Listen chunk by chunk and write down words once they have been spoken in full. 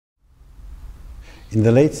In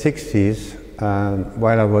the late 60s,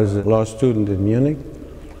 while I was a law student in Munich,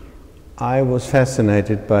 I was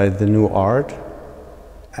fascinated by the new art,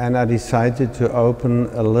 and I decided to open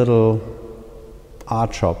a little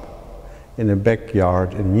art shop in a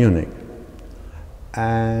backyard in Munich.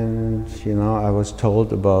 And, you know, I was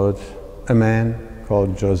told about a man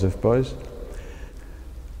called Joseph Beuys,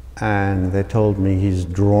 and they told me he's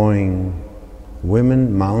drawing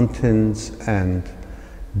women, mountains, and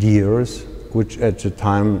deers, which at the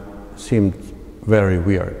time seemed very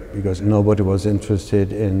weird, because nobody was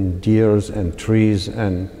interested in deers and trees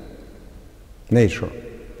and nature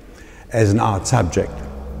as an art subject.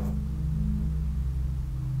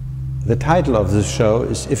 The title of this show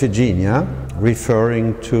is Iphigenie,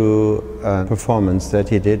 referring to a performance that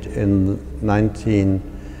he did in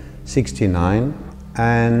 1969.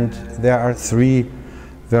 And there are three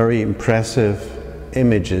very impressive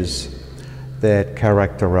images that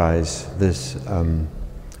characterize this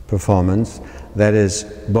performance. That is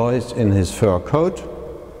Beuys in his fur coat,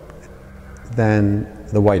 then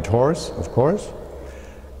the white horse, of course,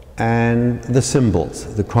 and the symbols,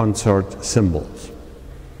 the consort symbols.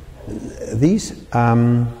 These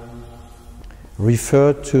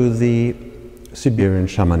refer to the Siberian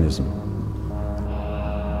shamanism.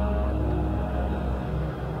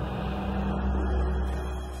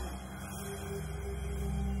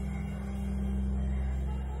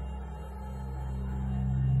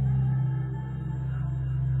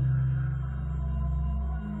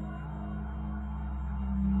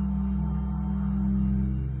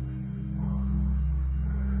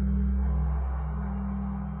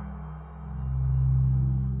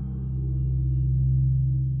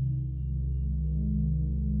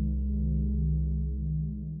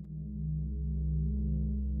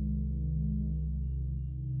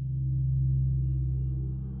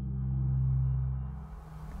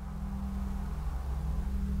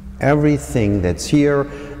 Everything that's here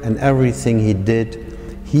and everything he did,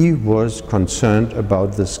 he was concerned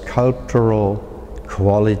about the sculptural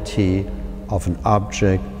quality of an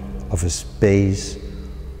object, of a space.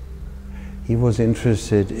 He was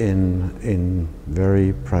interested in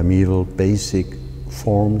very primeval, basic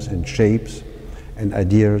forms and shapes and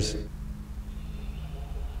ideas.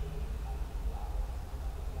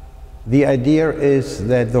 The idea is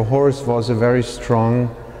that the horse was a very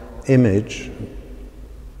strong image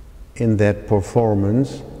in that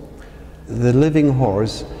performance. The living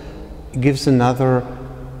horse gives another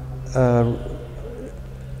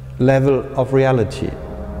level of reality.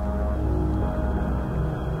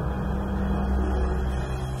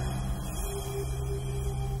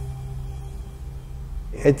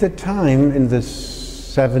 At the time, in the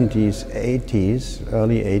 70s, 80s,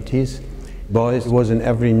 early 80s, Beuys was in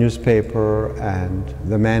every newspaper, and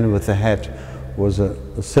the man with the hat was a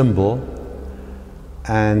symbol,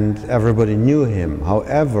 and everybody knew him.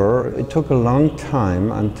 However, it took a long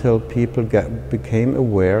time until people became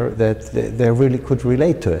aware that they really could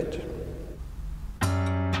relate to it.